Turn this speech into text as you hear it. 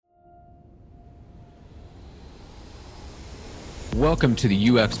Welcome to the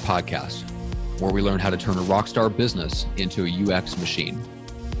UX Podcast, where we learn how to turn a rockstar business into a UX machine.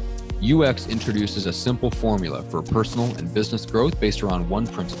 UX introduces a simple formula for personal and business growth based around one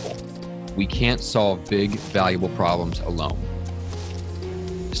principle. We can't solve big, valuable problems alone.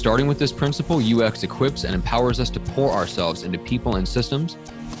 Starting with this principle, UX equips and empowers us to pour ourselves into people and systems,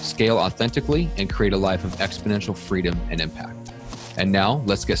 scale authentically, and create a life of exponential freedom and impact. And now,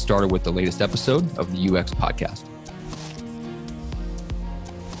 let's get started with the latest episode of the UX Podcast.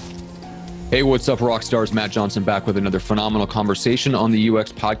 Hey, what's up, Rockstars? Matt Johnson back with another phenomenal conversation on the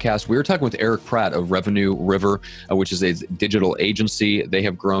UX Podcast. We were talking with Eric Pratt of Revenue River, which is a digital agency. They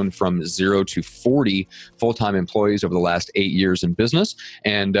have grown from 0 to 40 full-time employees over the last 8 years in business.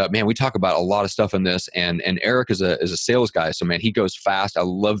 And man, we talk about a lot of stuff in this. And Eric is a sales guy, so man, he goes fast. I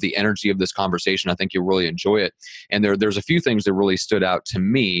love the energy of this conversation. I think you'll really enjoy it. And there's a few things that really stood out to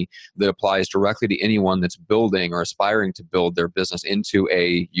me that applies directly to anyone that's building or aspiring to build their business into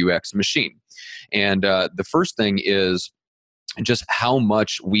a UX machine. And the first thing is just how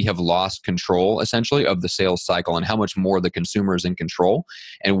much we have lost control, essentially, of the sales cycle and how much more the consumer is in control.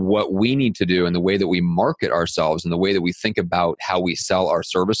 And what we need to do and the way that we market ourselves and the way that we think about how we sell our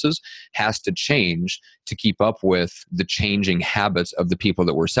services has to change to keep up with the changing habits of the people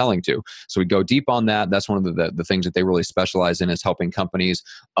that we're selling to. So we go deep on that. That's one of the things that they really specialize in, is helping companies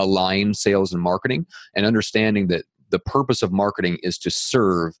align sales and marketing and understanding that the purpose of marketing is to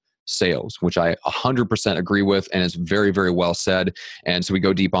serve sales, which I 100% agree with, and is very, very well said. And so we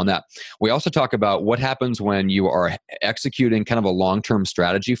go deep on that. We also talk about what happens when you are executing kind of a long-term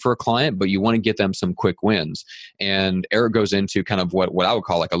strategy for a client, but you want to get them some quick wins. And Eric goes into kind of what I would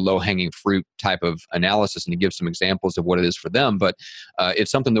call like a low-hanging fruit type of analysis, and he gives some examples of what it is for them. But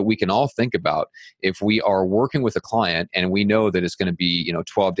it's something that we can all think about. If we are working with a client and we know that it's going to be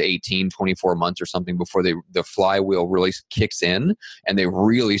 12 to 18, 24 months or something before the flywheel really kicks in and they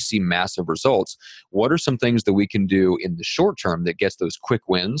really see massive results, what are some things that we can do in the short term that gets those quick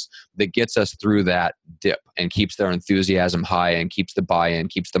wins, that gets us through that dip and keeps their enthusiasm high and keeps the buy-in,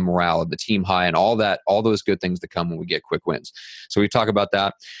 keeps the morale of the team high, and all those good things that come when we get quick wins. So we talk about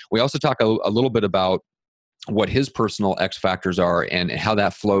that. We also talk a little bit about what his personal X factors are and how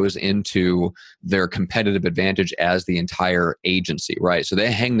that flows into their competitive advantage as the entire agency, right? So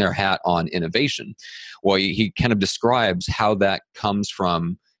they hang their hat on innovation. Well, he kind of describes how that comes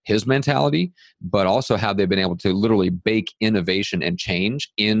from his mentality, but also how they've been able to literally bake innovation and change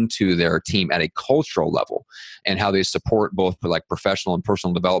into their team at a cultural level, and how they support both like professional and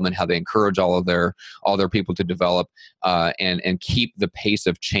personal development, how they encourage all their people to develop and keep the pace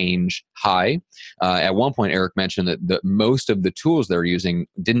of change high. At one point, Eric mentioned that most of the tools they're using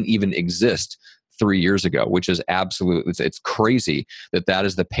didn't even exist 3 years ago, which is it's crazy that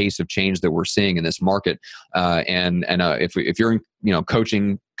is the pace of change that we're seeing in this market. If you're in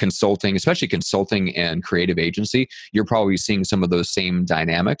coaching, consulting, especially consulting and creative agency, you're probably seeing some of those same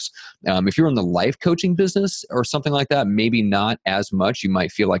dynamics. If you're in the life coaching business or something like that, maybe not as much. You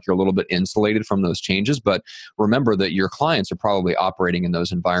might feel like you're a little bit insulated from those changes, but remember that your clients are probably operating in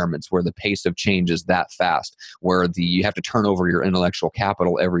those environments where the pace of change is that fast, where you have to turn over your intellectual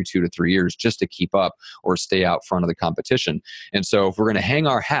capital every 2 to 3 years just to keep up or stay out front of the competition. And so if we're going to hang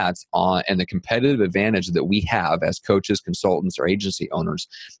our hats on and the competitive advantage that we have as coaches, consultants, or agency owners,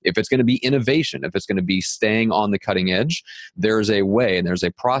 if it's going to be innovation, if it's going to be staying on the cutting edge, there's a way and there's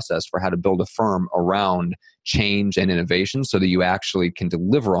a process for how to build a firm around change and innovation so that you actually can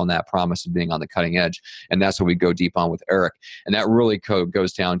deliver on that promise of being on the cutting edge. And that's what we go deep on with Eric. And that really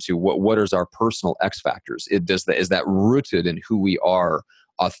goes down to what is our personal X factors? Is that rooted in who we are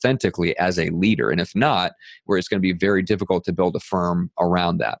authentically as a leader? And if not, where it's going to be very difficult to build a firm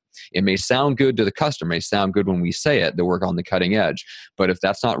around that. It may sound good to the customer, may sound good when we say it, that we're on the cutting edge. But if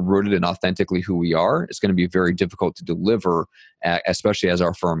that's not rooted in authentically who we are, it's going to be very difficult to deliver, especially as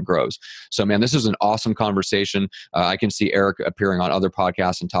our firm grows. So, man, this is an awesome conversation. I can see Eric appearing on other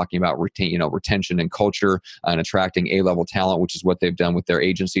podcasts and talking about retention and culture and attracting A-level talent, which is what they've done with their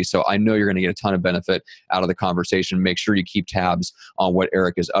agency. So I know you're going to get a ton of benefit out of the conversation. Make sure you keep tabs on what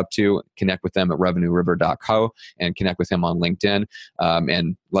Eric is up to. Connect with them at revenueriver.co and connect with him on LinkedIn.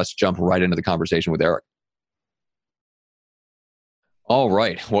 And let's jump right into the conversation with Eric. All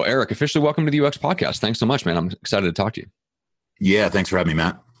right. Well, Eric, officially welcome to the UX Podcast. Thanks so much, man. I'm excited to talk to you. Yeah, thanks for having me,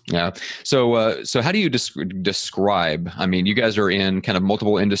 Matt. Yeah. So how do you describe, I mean, you guys are in kind of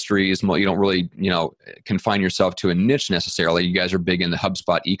multiple industries. You don't really, confine yourself to a niche necessarily. You guys are big in the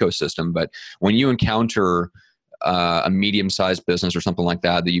HubSpot ecosystem. But when you encounter a medium-sized business or something like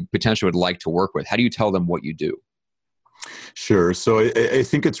that you potentially would like to work with, how do you tell them what you do? Sure. So I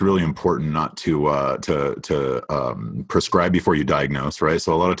think it's really important not to prescribe before you diagnose, right?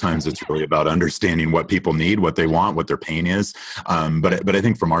 So a lot of times it's really about understanding what people need, what they want, what their pain is. But I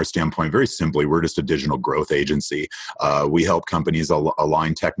think from our standpoint, very simply, we're just a digital growth agency. We help companies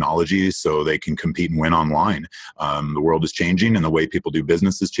align technologies so they can compete and win online. The world is changing, and the way people do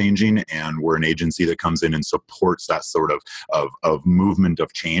business is changing, and we're an agency that comes in and supports that sort of movement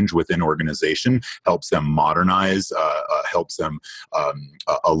of change within organization, helps them modernize, helps them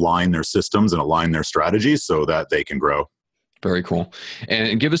align their systems and align their strategies so that they can grow. Very cool.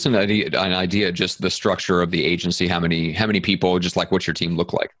 And give us an idea, just the structure of the agency. How many people? Just like what's your team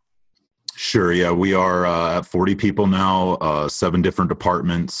look like? Sure. Yeah, we are at 40 people now, 7 different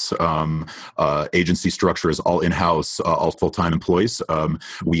departments. Agency structure is all in-house, all full-time employees.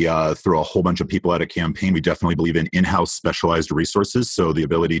 We throw a whole bunch of people at a campaign. We definitely believe in in-house specialized resources. So the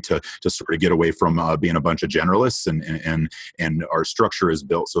ability to sort of get away from being a bunch of generalists, and our structure is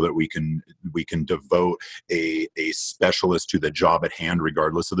built so that we can devote a specialist to the job at hand,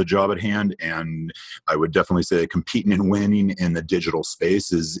 regardless of the job at hand. And I would definitely say that competing and winning in the digital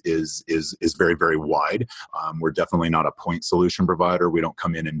space is very, very wide. We're definitely not a point solution provider. We don't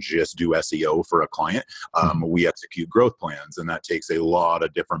come in and just do SEO for a client. We execute growth plans, and that takes a lot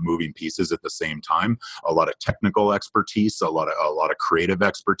of different moving pieces at the same time. A lot of technical expertise, a lot of creative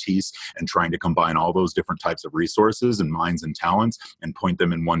expertise, and trying to combine all those different types of resources and minds and talents and point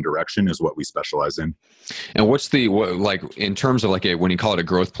them in one direction is what we specialize in. And what's like in terms of like when you call it a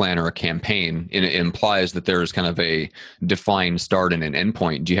growth plan or a campaign, it implies that there's kind of a defined start and an end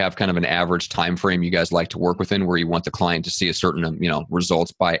point. Do you have kind of an average time frame you guys like to work within where you want the client to see a certain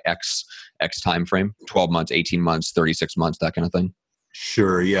results by X time frame? 12 months, 18 months, 36 months, that kind of thing?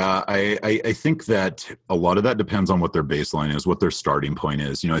 Sure. Yeah. I think that a lot of that depends on what their baseline is, what their starting point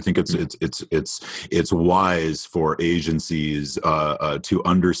is. I think it's wise for agencies to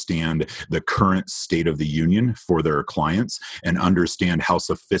understand the current state of the union for their clients and understand how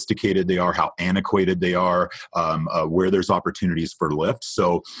sophisticated they are, how antiquated they are, where there's opportunities for lift.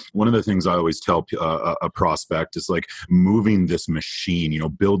 So one of the things I always tell a prospect is like moving this machine,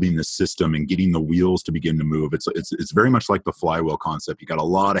 building the system and getting the wheels to begin to move. It's very much like the flywheel concept. You got a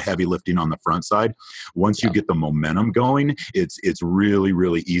lot of heavy lifting on the front side. Once you get the momentum going, it's really,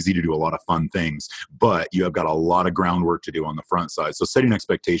 really easy to do a lot of fun things, but you have got a lot of groundwork to do on the front side. So setting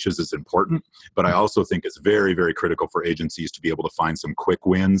expectations is important, but I also think it's very, very critical for agencies to be able to find some quick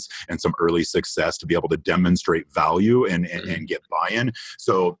wins and some early success to be able to demonstrate value and get buy-in.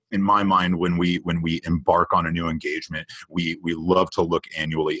 So in my mind, when we embark on a new engagement, we love to look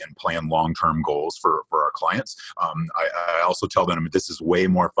annually and plan long-term goals for our clients. I also tell them this is way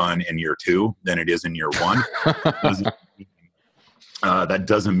more fun in year 2 than it is in year 1. That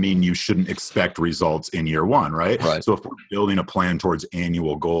doesn't mean you shouldn't expect results in year 1, right? So if we're building a plan towards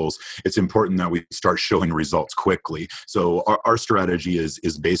annual goals, it's important that we start showing results quickly. So our strategy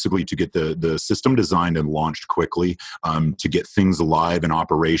is basically to get the system designed and launched quickly, to get things live and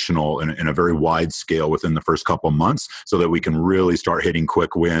operational in a very wide scale within the first couple months so that we can really start hitting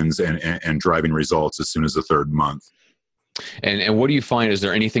quick wins and driving results as soon as the 3rd month. And what do you find? Is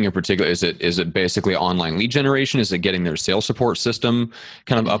there anything in particular? Is it basically online lead generation? Is it getting their sales support system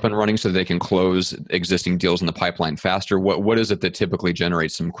kind of up and running so they can close existing deals in the pipeline faster? What is it that typically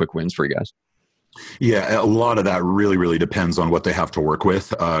generates some quick wins for you guys? Yeah, a lot of that really, really depends on what they have to work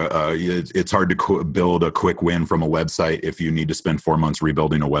with. It's hard to build a quick win from a website if you need to spend 4 months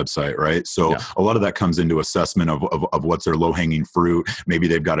rebuilding a website, right? So a lot of that comes into assessment of what's their low-hanging fruit. Maybe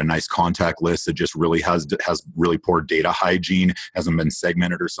they've got a nice contact list that just really has really poor data hygiene, hasn't been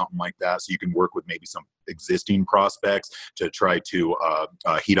segmented or something like that. So you can work with maybe some existing prospects to try to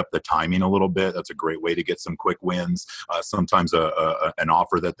heat up the timing a little bit. That's a great way to get some quick wins. Sometimes an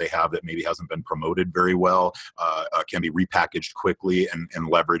offer that they have that maybe hasn't been promoted very well can be repackaged quickly and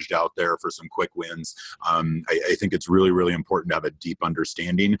leveraged out there for some quick wins. I think it's really, really important to have a deep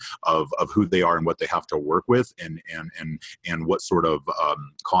understanding of who they are and what they have to work with and what sort of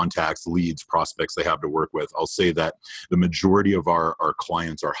contacts, leads, prospects they have to work with. I'll say that the majority of our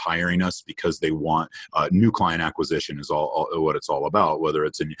clients are hiring us because they want new client acquisition is all what it's all about, whether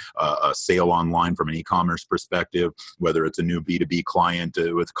it's a sale online from an e-commerce perspective, whether it's a new B2B client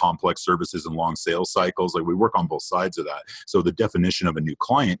with complex services and long sales cycles. Like we work on both sides of that. So the definition of a new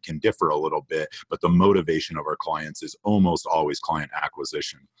client can differ a little bit, but the motivation of our clients is almost always client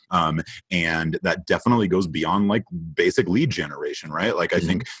acquisition. And that definitely goes beyond like basic lead generation, right? Like I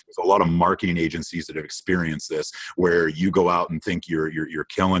think there's a lot of marketing agencies that have experienced this where you go out and think you're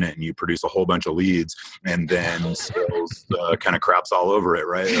killing it and you produce a whole bunch of leads and then sales kind of craps all over it,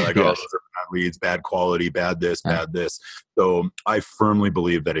 right? They're like, oh, those are bad leads, bad quality, bad this, bad this. So I firmly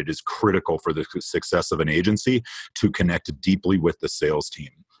believe that it is critical for the success of an agency to connect deeply with the sales team.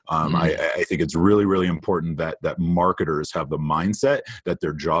 I think it's really, really important that marketers have the mindset that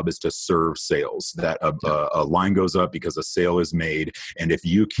their job is to serve sales, that a line goes up because a sale is made. And if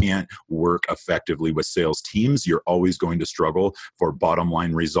you can't work effectively with sales teams, you're always going to struggle for bottom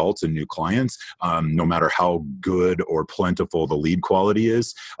line results and new clients, no matter how good or plentiful the lead quality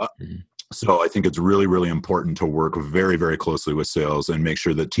is. So I think it's really, really important to work very, very closely with sales and make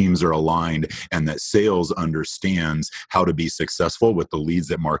sure that teams are aligned and that sales understands how to be successful with the leads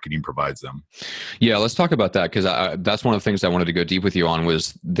that marketing provides them. Yeah, let's talk about that, because that's one of the things I wanted to go deep with you on,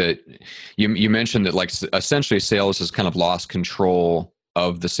 was that you mentioned that like essentially sales has kind of lost control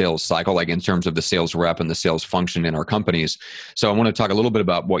of the sales cycle, like in terms of the sales rep and the sales function in our companies. So I want to talk a little bit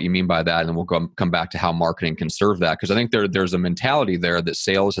about what you mean by that, and then we'll come back to how marketing can serve that. Because I think there's a mentality there that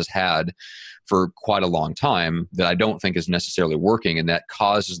sales has had for quite a long time that I don't think is necessarily working, and that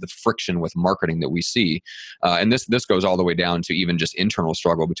causes the friction with marketing that we see. And this goes all the way down to even just internal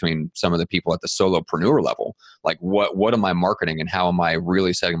struggle between some of the people at the solopreneur level. Like, what am I marketing, and how am I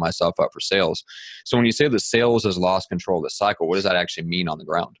really setting myself up for sales? So when you say that sales has lost control of the cycle, what does that actually mean on the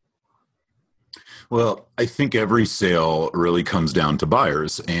ground? Well, I think every sale really comes down to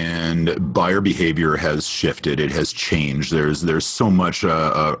buyers, and buyer behavior has shifted. It has changed. There's so much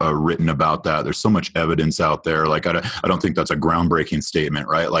written about that. There's so much evidence out there. Like, I don't think that's a groundbreaking statement,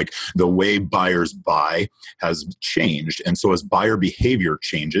 right? Like, the way buyers buy has changed. And so as buyer behavior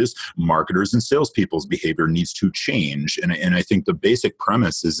changes, marketers and salespeople's behavior needs to change. And I think the basic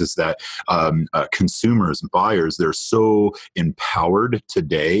premise is that consumers, buyers, they're so empowered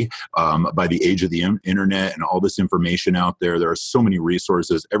today by the age of the internet and all this information out there. There are so many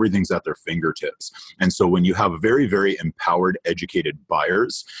resources. Everything's at their fingertips. And so when you have very, very empowered, educated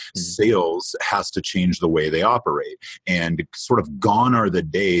buyers, sales has to change the way they operate. And sort of gone are the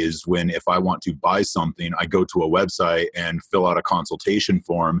days when, if I want to buy something, I go to a website and fill out a consultation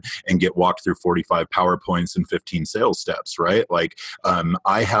form and get walked through 45 PowerPoints and 15 sales steps, right? Like,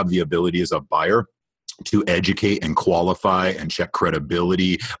 I have the ability as a buyer to educate and qualify and check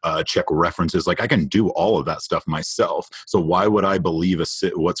credibility, check references. Like, I can do all of that stuff myself. So why would I believe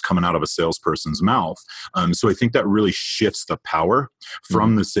what's coming out of a salesperson's mouth? So I think that really shifts the power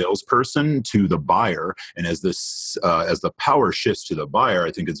from the salesperson to the buyer. And as the power shifts to the buyer,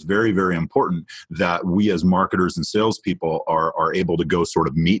 I think it's very, very important that we as marketers and salespeople are able to go sort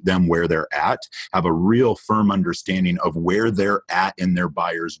of meet them where they're at, have a real firm understanding of where they're at in their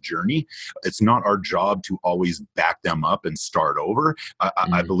buyer's journey. It's not our job to always back them up and start over.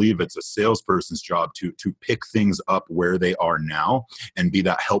 I believe it's a salesperson's job to pick things up where they are now and be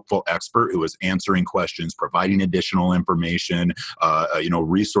that helpful expert who is answering questions, providing additional information,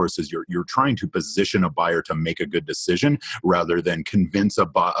 resources. You're trying to position a buyer to make a good decision rather than convince a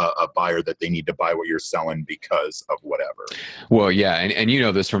buyer that they need to buy what you're selling because of whatever. Well, yeah. And you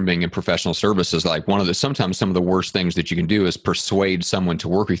know this from being in professional services, like sometimes some of the worst things that you can do is persuade someone to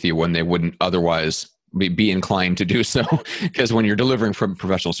work with you when they wouldn't otherwise be inclined to do so. Because when you're delivering from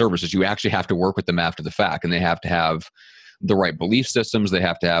professional services, you actually have to work with them after the fact, and they have to have the right belief systems. They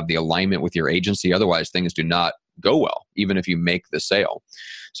have to have the alignment with your agency. Otherwise, things do not go well, even if you make the sale.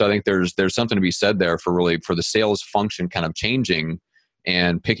 So I think there's something to be said there for the sales function kind of changing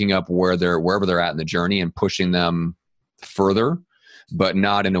and picking up wherever they're at in the journey and pushing them further, but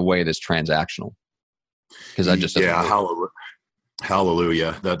not in a way that's transactional. Because I just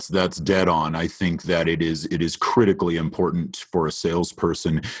Hallelujah. That's dead on. I think that it is critically important for a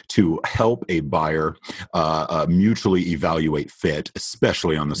salesperson to help a buyer mutually evaluate fit,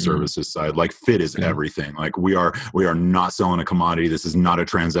 especially on the services side. Like, fit is everything. Like, we are not selling a commodity. This is not a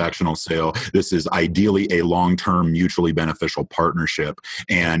transactional sale. This is ideally a long-term mutually beneficial partnership.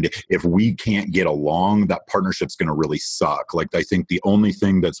 And if we can't get along, that partnership's going to really suck. Like, I think the only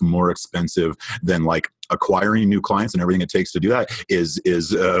thing that's more expensive than like acquiring new clients and everything it takes to do that is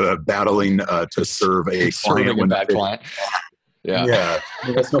battling to serve a client when a bad client. Yeah.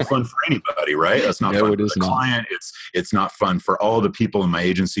 That's no fun for anybody, right? That's not fun for the client. It's not fun for all the people in my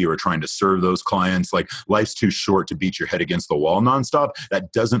agency who are trying to serve those clients. Like, life's too short to beat your head against the wall nonstop.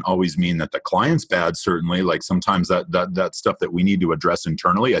 That doesn't always mean that the client's bad, certainly. Like, sometimes that stuff that we need to address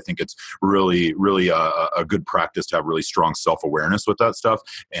internally. I think it's really, really a good practice to have really strong self-awareness with that stuff.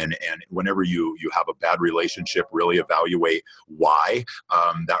 And whenever you have a bad relationship, really evaluate why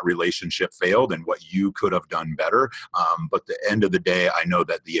that relationship failed and what you could have done better. But the end of the day, I know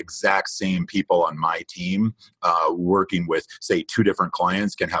that the exact same people on my team working with, say, 2 different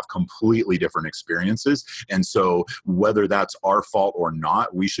clients can have completely different experiences. And so whether that's our fault or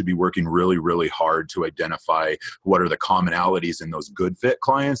not, we should be working really, really hard to identify what are the commonalities in those good fit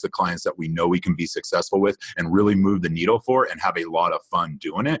clients, the clients that we know we can be successful with and really move the needle for and have a lot of fun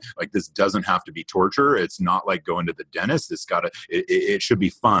doing it. Like, this doesn't have to be torture. It's not like going to the dentist. It should be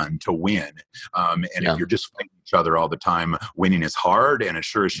fun to win. If you're just fighting each other all the time, winning is hard and it's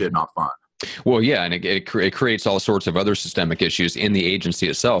sure as shit not fun. Well, yeah, and it creates all sorts of other systemic issues in the agency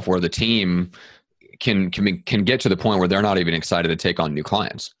itself, where the team can get to the point where they're not even excited to take on new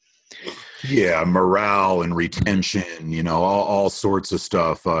clients. Yeah, morale and retention, all sorts of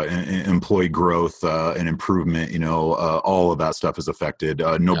stuff, employee growth and improvement, all of that stuff is affected.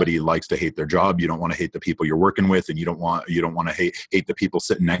 Nobody likes to hate their job. You don't want to hate the people you're working with, and you don't want to hate the people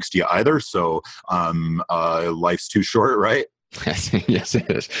sitting next to you either. So life's too short, right? Yes, it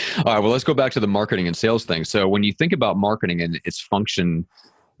is. All right, well, let's go back to the marketing and sales thing. So when you think about marketing and its function,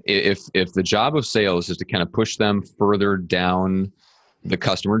 if the job of sales is to kind of push them further down the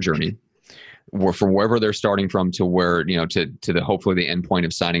customer journey, from wherever they're starting from to where, to the hopefully the end point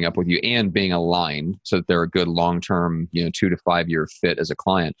of signing up with you and being aligned so that they're a good long-term, 2 to 5 year fit as a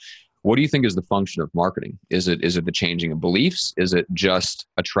client. What do you think is the function of marketing? Is it the changing of beliefs? Is it just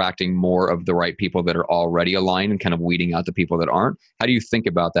attracting more of the right people that are already aligned and kind of weeding out the people that aren't? How do you think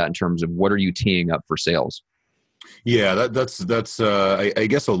about that in terms of what are you teeing up for sales? Yeah, that's I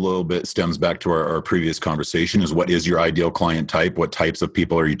guess a little bit stems back to our previous conversation, is what is your ideal client type? What types of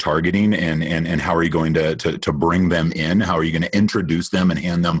people are you targeting, and how are you going to bring them in? How are you going to introduce them and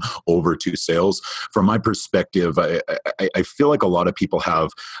hand them over to sales? From my perspective, I feel like a lot of people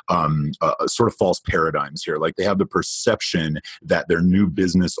have sort of false paradigms here. Like, they have the perception that their new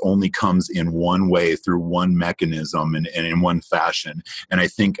business only comes in one way, through one mechanism, and in one fashion. And I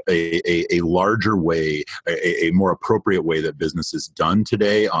think a larger way, a more appropriate way that business is done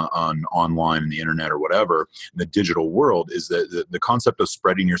today on online and the internet or whatever, in the digital world, is that the concept of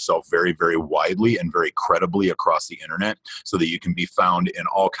spreading yourself very, very widely and very credibly across the internet, so that you can be found in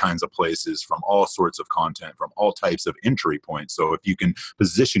all kinds of places, from all sorts of content, from all types of entry points. So if you can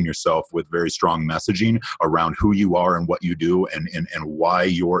position yourself with very strong messaging around who you are and what you do, and why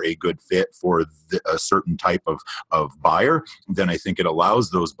you're a good fit for a certain type of buyer, then I think it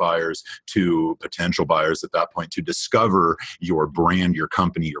allows those buyers, to potential buyers at that point, to discover your brand, your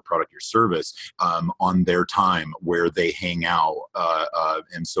company, your product, your service on their time where they hang out.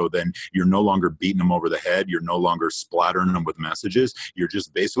 And so then you're no longer beating them over the head. You're no longer splattering them with messages. You're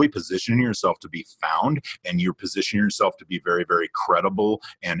just basically positioning yourself to be found, and you're positioning yourself to be very, very credible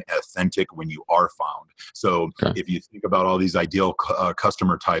and authentic when you are found. So if you think about all these ideal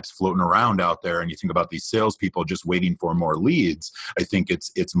customer types floating around out there, and you think about these salespeople just waiting for more leads, I think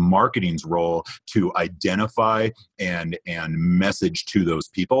it's marketing's role to identify and message to those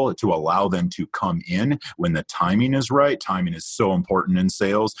people, to allow them to come in when the timing is right. Timing is so important in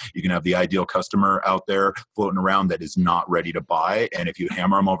sales. You can have the ideal customer out there floating around that is not ready to buy, and if you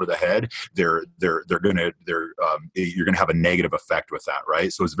hammer them over the head, you're gonna have a negative effect with that,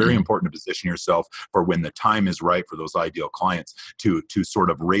 right? So it's very important to position yourself for when the time is right for those ideal clients to sort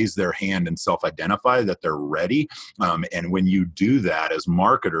of raise their hand and self-identify that they're ready. And when you do that as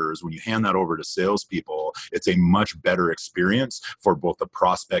marketers, when you hand that over to salespeople, it's a much better experience for both the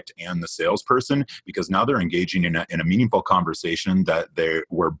prospect and the salesperson, because now they're engaging in a meaningful conversation that they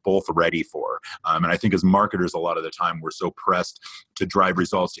were both ready for. And I think as marketers, a lot of the time we're so pressed to drive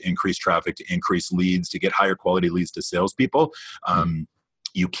results, to increase traffic, to increase leads, to get higher quality leads to salespeople.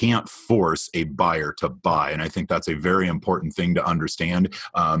 You can't force a buyer to buy. And I think that's a very important thing to understand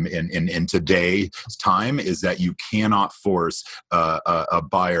in today's time, is that you cannot force a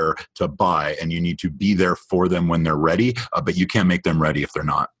buyer to buy, and you need to be there for them when they're ready, but you can't make them ready if they're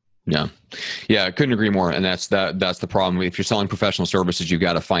not. Yeah. I couldn't agree more. And that's the problem. If you're selling professional services, you've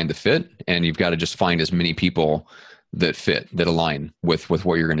got to find the fit, and you've got to just find as many people that fit, that align with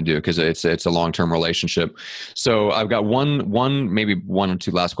what you're going to do, because it's a long-term relationship. So I've got maybe one or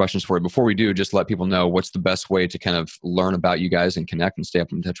two last questions for you. Before we do, just let people know, what's the best way to kind of learn about you guys and connect and stay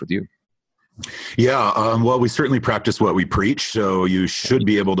up in touch with you? Yeah, well, we certainly practice what we preach, so you should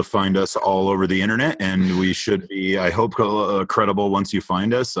be able to find us all over the internet, and we should be, I hope, credible once you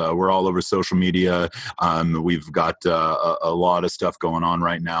find us. We're all over social media. We've got a lot of stuff going on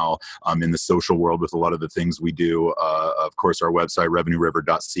right now in the social world with a lot of the things we do. Of course, our website,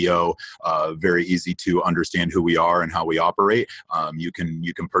 revenueriver.co, very easy to understand who we are and how we operate. You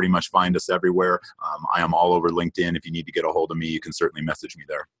can pretty much find us everywhere. I am all over LinkedIn. If you need to get a hold of me, you can certainly message me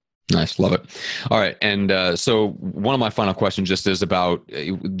there. Nice. Love it. All right. And so one of my final questions just is about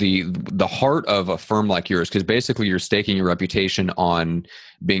the heart of a firm like yours, because basically you're staking your reputation on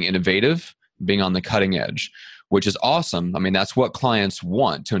being innovative, being on the cutting edge, which is awesome. I mean, that's what clients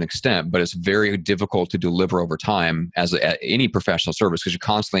want to an extent, but it's very difficult to deliver over time as any professional service, because you're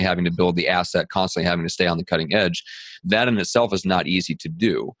constantly having to build the asset, constantly having to stay on the cutting edge. That in itself is not easy to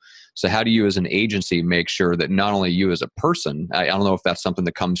do. So how do you as an agency make sure that not only you as a person, I don't know if that's something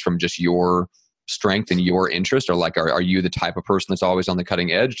that comes from just your strength and your interest, or like, are you the type of person that's always on the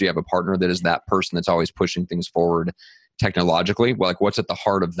cutting edge? Do you have a partner that is that person that's always pushing things forward technologically? Well, like, what's at the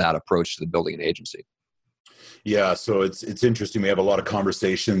heart of that approach to the building an agency? Yeah, so it's interesting. We have a lot of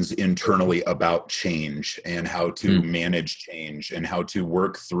conversations internally about change and how to manage change and how to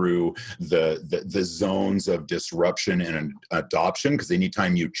work through the zones of disruption and adoption. Because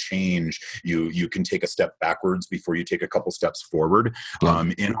anytime you change, you can take a step backwards before you take a couple steps forward. Yeah.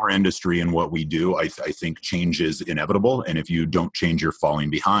 In our industry and what we do, I think change is inevitable, and if you don't change, you're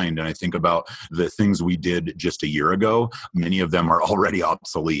falling behind. And I think about the things we did just a year ago. Many of them are already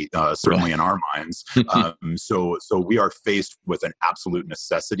obsolete, certainly in our minds. So we are faced with an absolute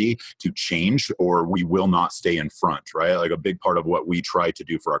necessity to change, or we will not stay in front, right? Like a big part of what we try to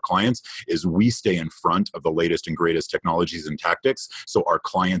do for our clients is we stay in front of the latest and greatest technologies and tactics, so our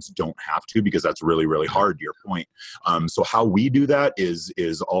clients don't have to, because that's really, really hard, to your point. So how we do that is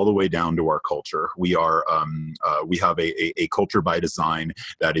all the way down to our culture. We have a culture by design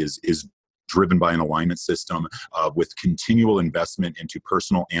that is driven by an alignment system with continual investment into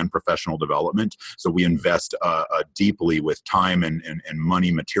personal and professional development. So we invest deeply with time and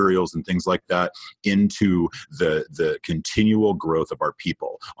money, materials, and things like that into the continual growth of our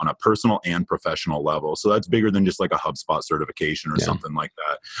people on a personal and professional level. So that's bigger than just like a HubSpot certification or something like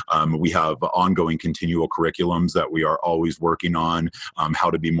that. We have ongoing continual curriculums that we are always working on, how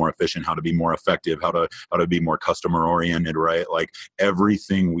to be more efficient, how to be more effective, how to be more customer oriented, right? Like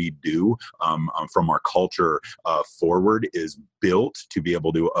everything we do from our culture forward is built to be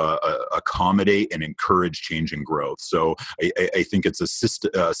able to accommodate and encourage change and growth. So I think it's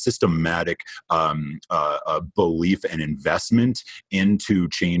a systematic belief and investment into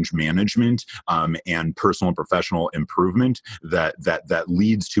change management and personal and professional improvement that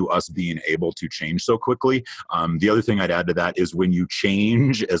leads to us being able to change so quickly. The other thing I'd add to that is when you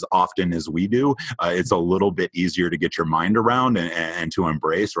change as often as we do, it's a little bit easier to get your mind around and to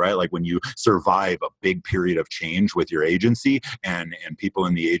embrace, right? Like when you survive a big period of change with your agency and people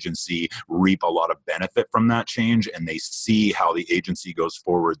in the agency reap a lot of benefit from that change, and they see how the agency goes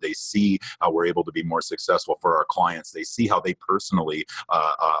forward. They see how we're able to be more successful for our clients. They see how they personally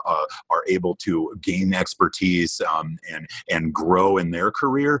are able to gain expertise and grow in their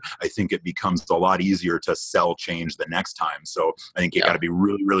career. I think it becomes a lot easier to sell change the next time. So I think you got to be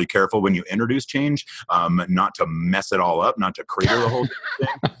really, really careful when you introduce change, not to mess it all up, not to crater the whole thing.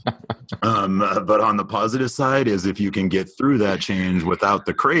 But on the positive side is if you can get through that change without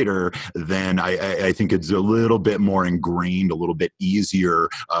the crater, then I think it's a little bit more ingrained, a little bit easier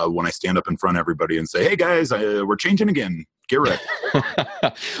when I stand up in front of everybody and say, hey guys, we're changing again. Get ready.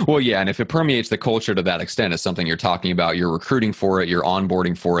 Well, yeah. And if it permeates the culture to that extent, it's something you're talking about, you're recruiting for it, you're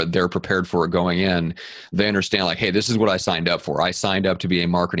onboarding for it, they're prepared for it going in. They understand like, hey, this is what I signed up for. I signed up to be a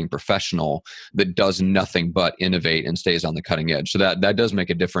marketing professional that does nothing but innovate and stays on the cutting edge. So that does make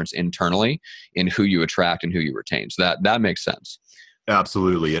a difference internally in who you attract and who you retain. So that makes sense.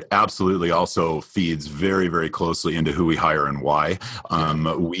 Absolutely. It absolutely also feeds very, very closely into who we hire and why.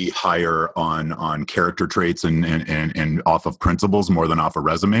 We hire on character traits and off of principles more than off of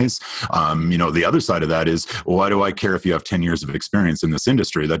resumes. The other side of that is, why do I care if you have 10 years of experience in this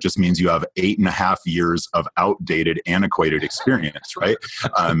industry? That just means you have 8.5 years of outdated, antiquated experience, right?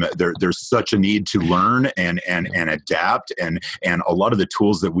 There's such a need to learn and adapt. And a lot of the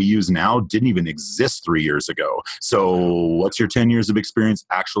tools that we use now didn't even exist 3 years ago. So what's your 10 years of experience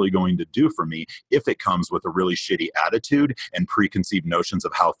actually going to do for me if it comes with a really shitty attitude and preconceived notions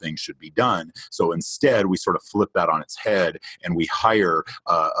of how things should be done? So instead, we sort of flip that on its head and we hire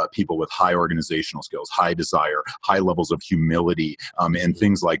people with high organizational skills, high desire, high levels of humility, and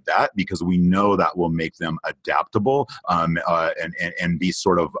things like that, because we know that will make them adaptable and be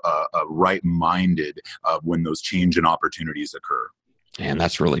sort of right-minded when those change and opportunities occur. And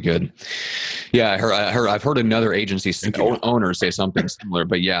that's really good. Yeah, I've heard another agency owner say something similar,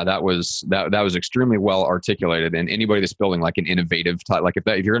 but yeah, that was extremely well articulated. And anybody that's building like an innovative type, like if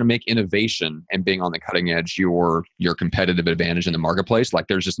you're going to make innovation and being on the cutting edge, your competitive advantage in the marketplace, like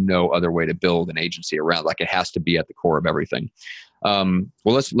there's just no other way to build an agency around. Like it has to be at the core of everything. Well,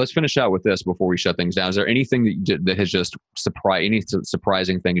 let's finish out with this before we shut things down. Is there anything that you did that has just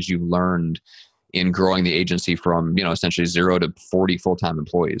surprising things you've learned in growing the agency from, essentially 0 to 40 full-time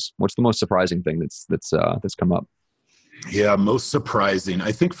employees? What's the most surprising thing that's come up? Yeah, most surprising.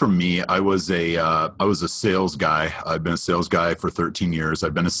 I think for me, I was a sales guy. I've been a sales guy for 13 years.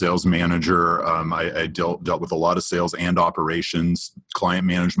 I've been a sales manager. I dealt with a lot of sales and operations, client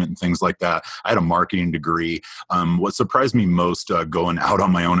management, and things like that. I had a marketing degree. What surprised me most going out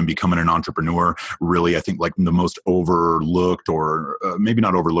on my own and becoming an entrepreneur, really, I think like the most overlooked, or maybe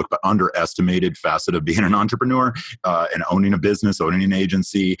not overlooked, but underestimated facet of being an entrepreneur and owning a business, owning an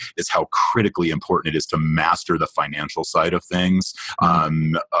agency, is how critically important it is to master the financial side of things.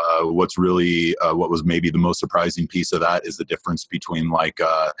 What was maybe the most surprising piece of that is the difference between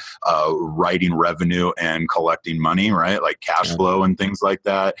writing revenue and collecting money, right? Like cash flow and things like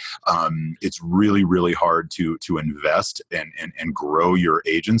that. It's really, really hard to invest and grow your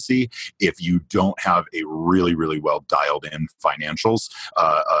agency if you don't have a really, really well dialed in financials,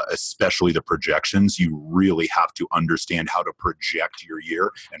 especially the projections. You really have to understand how to project your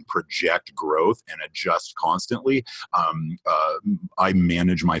year and project growth and adjust constantly. I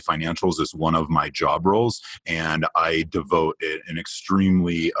manage my financials as one of my job roles, and I devote an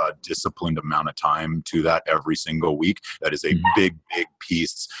extremely disciplined amount of time to that every single week. That is a big, big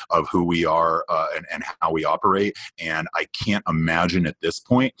piece of who we are and how we operate. And I can't imagine at this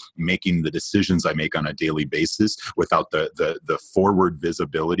point making the decisions I make on a daily basis without the forward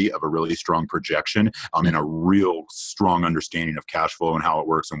visibility of a really strong projection and a real strong understanding of cash flow and how it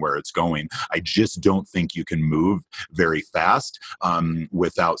works and where it's going. I just don't think you can move very fast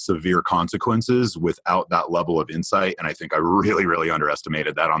without severe consequences, without that level of insight. And I think I really, really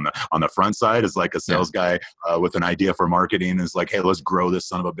underestimated that on the front side as like a sales guy with an idea for marketing is like, hey, let's grow this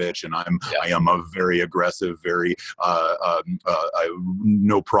son of a bitch. And I am a very aggressive, very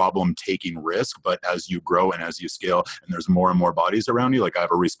no problem taking risk. But as you grow and as you scale and there's more and more bodies around you, like I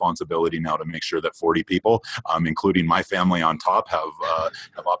have a responsibility now to make sure that 40 people, including my family on top, have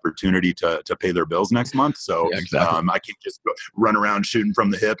opportunity to pay their bills next month. So I can't just run around shooting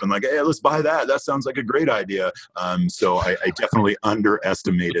from the hip and like, hey, let's buy that. That sounds like a great idea. So I definitely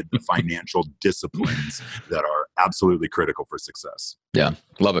underestimated the financial disciplines that are absolutely critical for success. Yeah,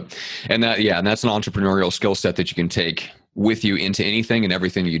 love it. And that's an entrepreneurial skill set that you can take with you into anything and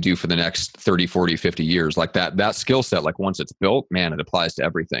everything that you do for the next 30, 40, 50 years. Like that skill set, like once it's built, man, it applies to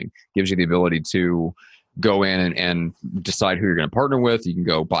everything. Gives you the ability to go in and decide who you're going to partner with. You can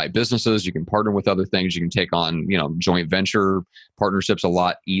go buy businesses. You can partner with other things. You can take on, joint venture partnerships a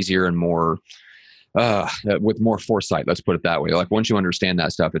lot easier and more, with more foresight. Let's put it that way. Like once you understand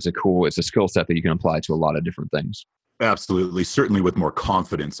that stuff, it's a skill set that you can apply to a lot of different things. Absolutely. Certainly with more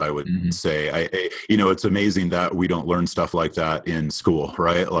confidence, I would say. It's amazing that we don't learn stuff like that in school,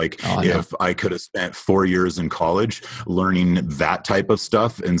 right? Like if I could have spent 4 years in college learning that type of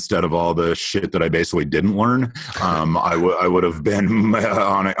stuff instead of all the shit that I basically didn't learn, I would have been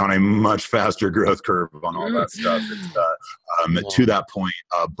on a much faster growth curve on all that stuff. To that point,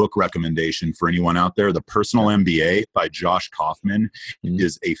 book recommendation for anyone out there, The Personal MBA by Josh Kaufman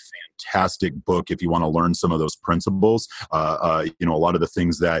is a fantastic book if you want to learn some of those principles. A lot of the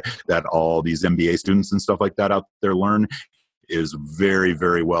things that all these MBA students and stuff like that out there learn is very,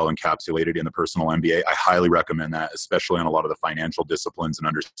 very well encapsulated in The Personal MBA. I highly recommend that, especially on a lot of the financial disciplines and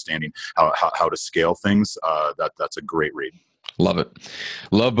understanding how to scale things. That's a great read. Love it.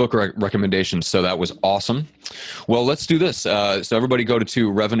 Love book recommendations. So that was awesome. Well, let's do this. So everybody go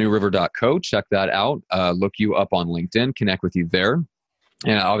to revenueriver.co, check that out, look you up on LinkedIn, connect with you there.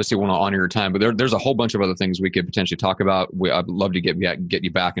 And I obviously want to honor your time, but there's a whole bunch of other things we could potentially talk about. I'd love to get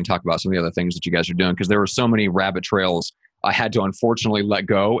you back and talk about some of the other things that you guys are doing, because there were so many rabbit trails I had to unfortunately let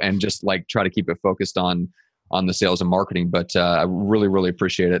go and just like try to keep it focused on the sales and marketing. But I really, really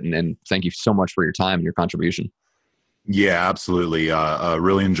appreciate it. And thank you so much for your time and your contribution. Yeah, absolutely.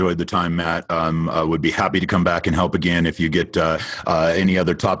 Really enjoyed the time, Matt. Would be happy to come back and help again. If you get any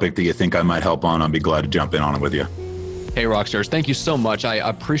other topic that you think I might help on, I'll be glad to jump in on it with you. Hey, Rockstars, thank you so much. I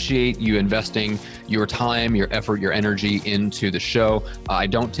appreciate you investing your time, your effort, your energy into the show. I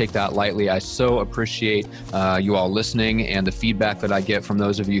don't take that lightly. I so appreciate you all listening and the feedback that I get from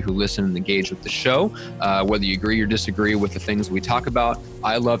those of you who listen and engage with the show. Whether you agree or disagree with the things we talk about,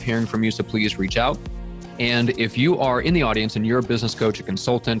 I love hearing from you, so please reach out. And if you are in the audience and you're a business coach, a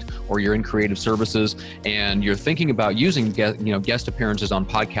consultant, or you're in creative services and you're thinking about using guest appearances on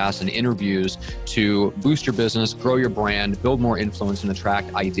podcasts and interviews to boost your business, grow your brand, build more influence, and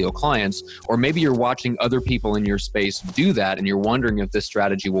attract ideal clients, or maybe you're watching other people in your space do that and you're wondering if this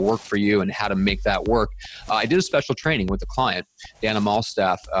strategy will work for you and how to make that work, I did a special training with a client, Dana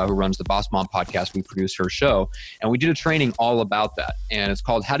Malstaff, who runs the Boss Mom podcast. We produce her show, and we did a training all about that. And it's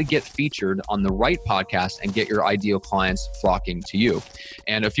called How to Get Featured on the Right Podcast and Get Your Ideal Clients Flocking to You.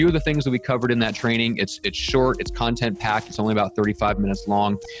 And a few of the things that we covered in that training, it's short, it's content packed, it's only about 35 minutes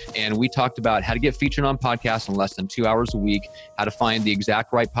long. And we talked about how to get featured on podcasts in less than 2 hours a week, how to find the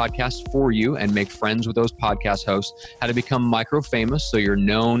exact right podcast for you and make friends with those podcast hosts, how to become micro famous so you're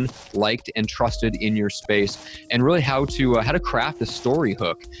known, liked, and trusted in your space, and really how to craft a story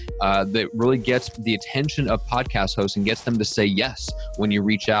hook that really gets the attention of podcast hosts and gets them to say yes when you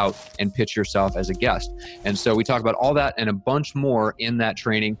reach out and pitch yourself as a guest. And so we talk about all that and a bunch more in that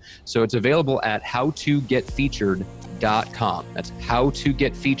training. So it's available at howtogetfeatured.com. That's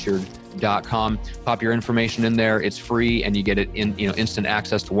howtogetfeatured.com. Pop your information in there. It's free and you get it in instant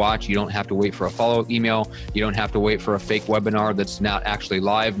access to watch. You don't have to wait for a follow-up email. You don't have to wait for a fake webinar that's not actually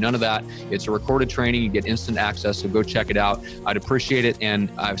live. None of that. It's a recorded training. You get instant access. So go check it out. I'd appreciate it. And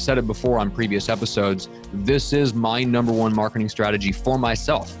I've said it before on previous episodes. This is my number one marketing strategy for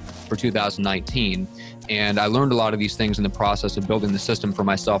myself for 2019. And I learned a lot of these things in the process of building the system for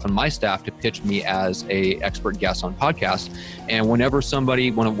myself and my staff to pitch me as an expert guest on podcasts. And whenever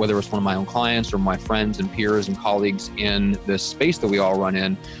somebody, whether it's one of my own clients or my friends and peers and colleagues in this space that we all run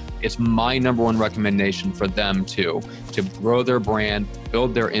in, it's my number one recommendation for them to grow their brand,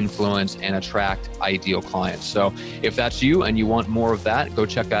 build their influence, and attract ideal clients. So if that's you and you want more of that, go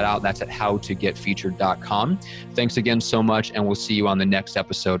check that out. That's at howtogetfeatured.com. Thanks again so much, and we'll see you on the next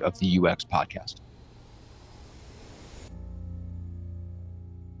episode of the UX Podcast.